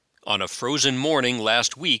On a frozen morning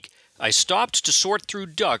last week, I stopped to sort through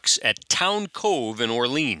ducks at Town Cove in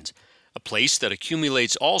Orleans, a place that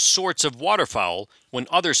accumulates all sorts of waterfowl when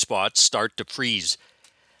other spots start to freeze.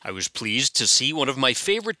 I was pleased to see one of my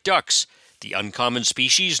favorite ducks, the uncommon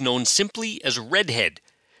species known simply as redhead,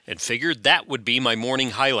 and figured that would be my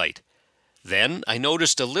morning highlight. Then I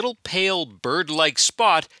noticed a little pale bird-like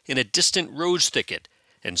spot in a distant rose thicket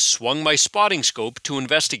and swung my spotting scope to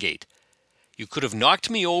investigate. You could have knocked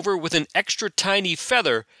me over with an extra tiny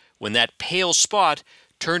feather when that pale spot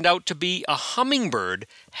turned out to be a hummingbird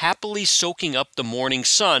happily soaking up the morning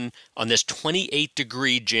sun on this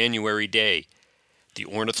 28-degree January day. The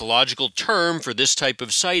ornithological term for this type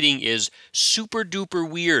of sighting is super-duper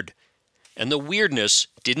weird, and the weirdness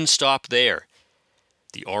didn't stop there.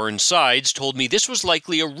 The orange sides told me this was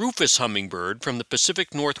likely a rufous hummingbird from the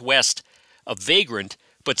Pacific Northwest, a vagrant,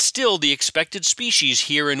 but still the expected species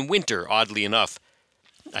here in winter, oddly enough.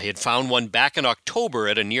 I had found one back in October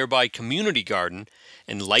at a nearby community garden,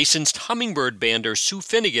 and licensed hummingbird bander Sue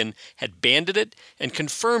Finnegan had banded it and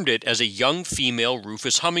confirmed it as a young female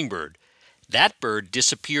rufous hummingbird. That bird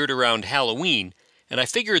disappeared around Halloween, and I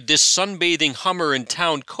figured this sunbathing hummer in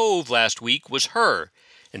Town Cove last week was her,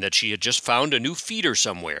 and that she had just found a new feeder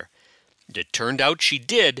somewhere. It turned out she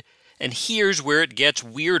did, and here's where it gets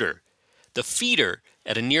weirder. The feeder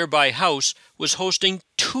at a nearby house was hosting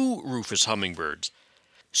 2 rufous hummingbirds.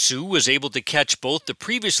 Sue was able to catch both the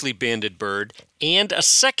previously banded bird and a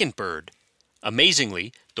second bird.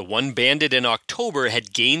 Amazingly, the one banded in October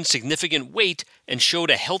had gained significant weight and showed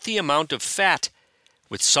a healthy amount of fat.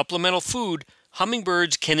 With supplemental food,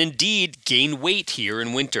 hummingbirds can indeed gain weight here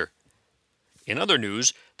in winter. In other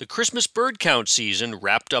news, the Christmas bird count season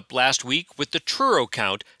wrapped up last week with the Truro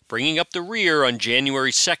count bringing up the rear on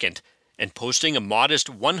January 2nd and posting a modest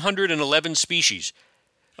 111 species.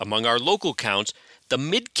 Among our local counts, the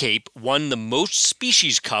Mid-Cape won the Most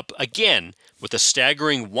Species Cup again with a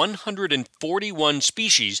staggering 141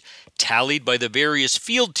 species tallied by the various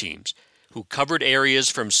field teams, who covered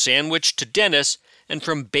areas from Sandwich to Dennis and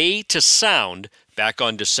from Bay to Sound back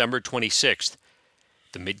on December 26th.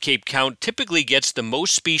 The Mid-Cape count typically gets the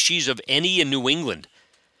most species of any in New England.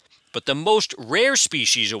 But the Most Rare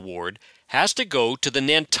Species Award has to go to the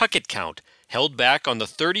Nantucket count, held back on the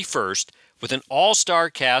 31st, with an all-star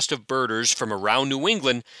cast of birders from around New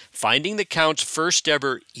England finding the count's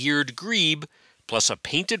first-ever eared grebe, plus a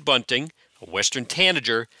painted bunting, a western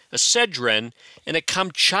tanager, a sedge wren, and a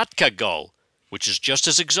Kamchatka gull, which is just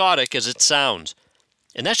as exotic as it sounds.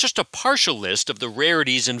 And that's just a partial list of the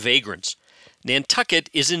rarities and vagrants. Nantucket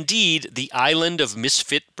is indeed the island of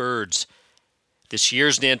misfit birds. This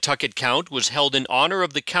year's Nantucket count was held in honor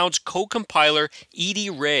of the count's co-compiler Edie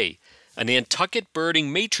Ray, a Nantucket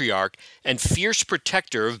birding matriarch and fierce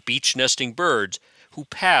protector of beach-nesting birds, who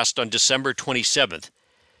passed on December 27th.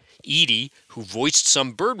 Edie, who voiced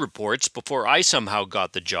some bird reports before I somehow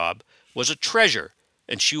got the job, was a treasure,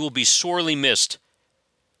 and she will be sorely missed.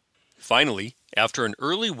 Finally, after an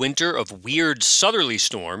early winter of weird southerly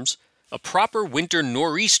storms, a proper winter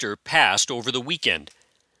nor'easter passed over the weekend.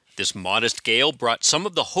 This modest gale brought some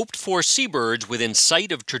of the hoped-for seabirds within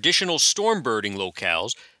sight of traditional storm birding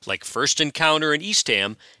locales like First Encounter in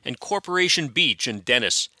Eastham and Corporation Beach in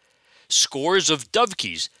Dennis. Scores of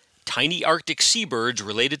dovekies, tiny Arctic seabirds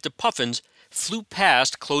related to puffins, flew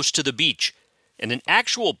past close to the beach, and an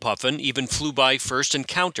actual puffin even flew by First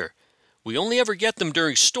Encounter. We only ever get them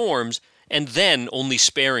during storms, and then only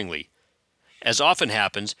sparingly. As often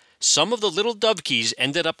happens, some of the little dovekies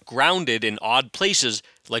ended up grounded in odd places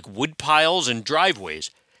like woodpiles and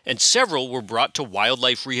driveways, and several were brought to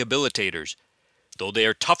wildlife rehabilitators. Though they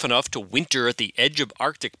are tough enough to winter at the edge of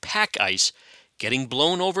Arctic pack ice, getting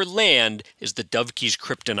blown over land is the dovekies'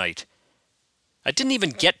 kryptonite. I didn't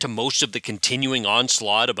even get to most of the continuing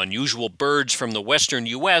onslaught of unusual birds from the western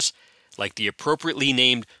U.S., like the appropriately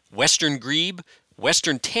named western grebe,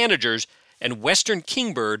 western tanagers, and western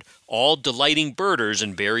kingbird, all delighting birders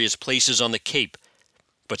in various places on the Cape.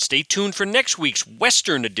 But stay tuned for next week's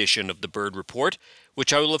western edition of the Bird Report,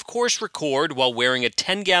 which I will of course record while wearing a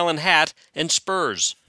 10-gallon hat and spurs.